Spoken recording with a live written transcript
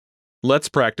Let's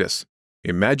practice.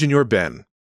 Imagine you're Ben,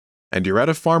 and you're at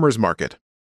a farmer's market.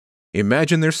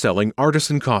 Imagine they're selling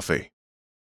artisan coffee.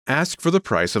 Ask for the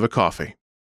price of a coffee.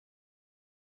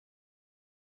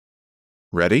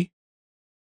 Ready?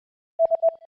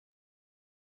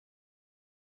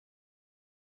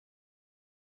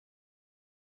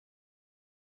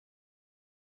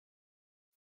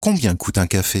 Combien coûte un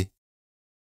café?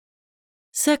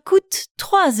 Ça coûte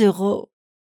 3 euros.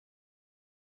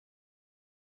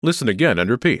 Listen again and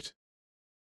repeat.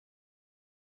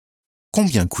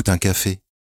 Combien coûte un café?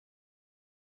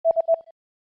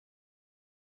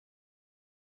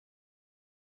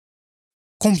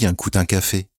 Combien coûte un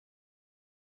café?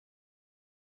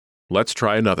 Let's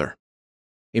try another.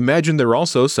 Imagine they're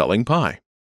also selling pie.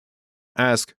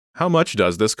 Ask, how much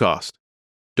does this cost?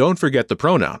 Don't forget the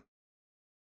pronoun.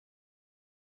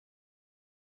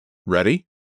 Ready?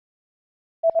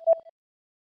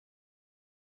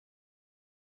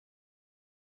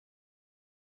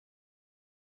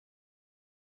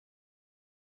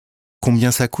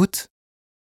 Combien ça coûte?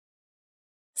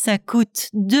 Ça coûte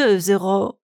 2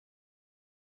 euros.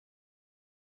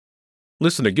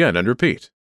 Listen again and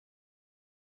repeat.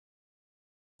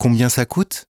 Combien ça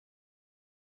coûte?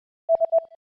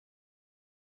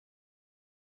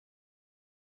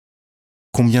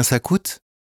 Combien ça coûte?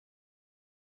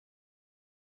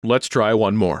 Let's try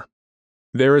one more.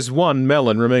 There is one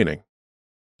melon remaining.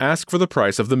 Ask for the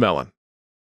price of the melon.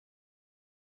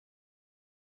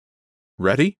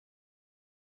 Ready?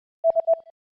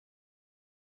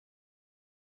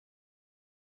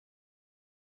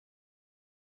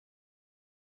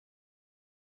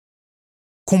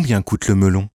 Combien coûte le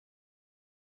melon?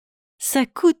 Ça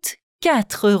coûte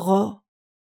 4 euros.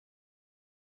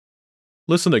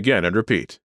 Listen again and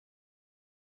repeat.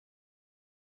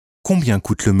 Combien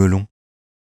coûte le melon?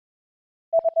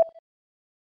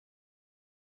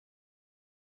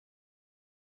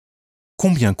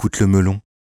 Combien coûte le melon?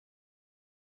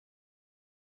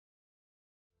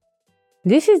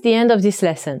 This is the end of this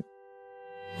lesson.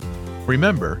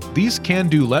 Remember, these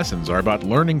can-do lessons are about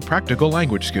learning practical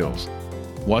language skills.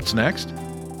 What's next?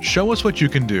 Show us what you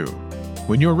can do.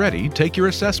 When you're ready, take your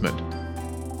assessment.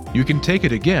 You can take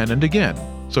it again and again,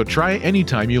 so try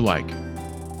anytime you like.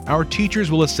 Our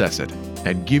teachers will assess it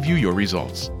and give you your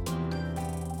results.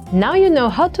 Now you know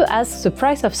how to ask the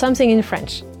price of something in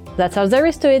French. That's all there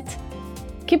is to it.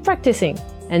 Keep practicing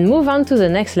and move on to the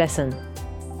next lesson.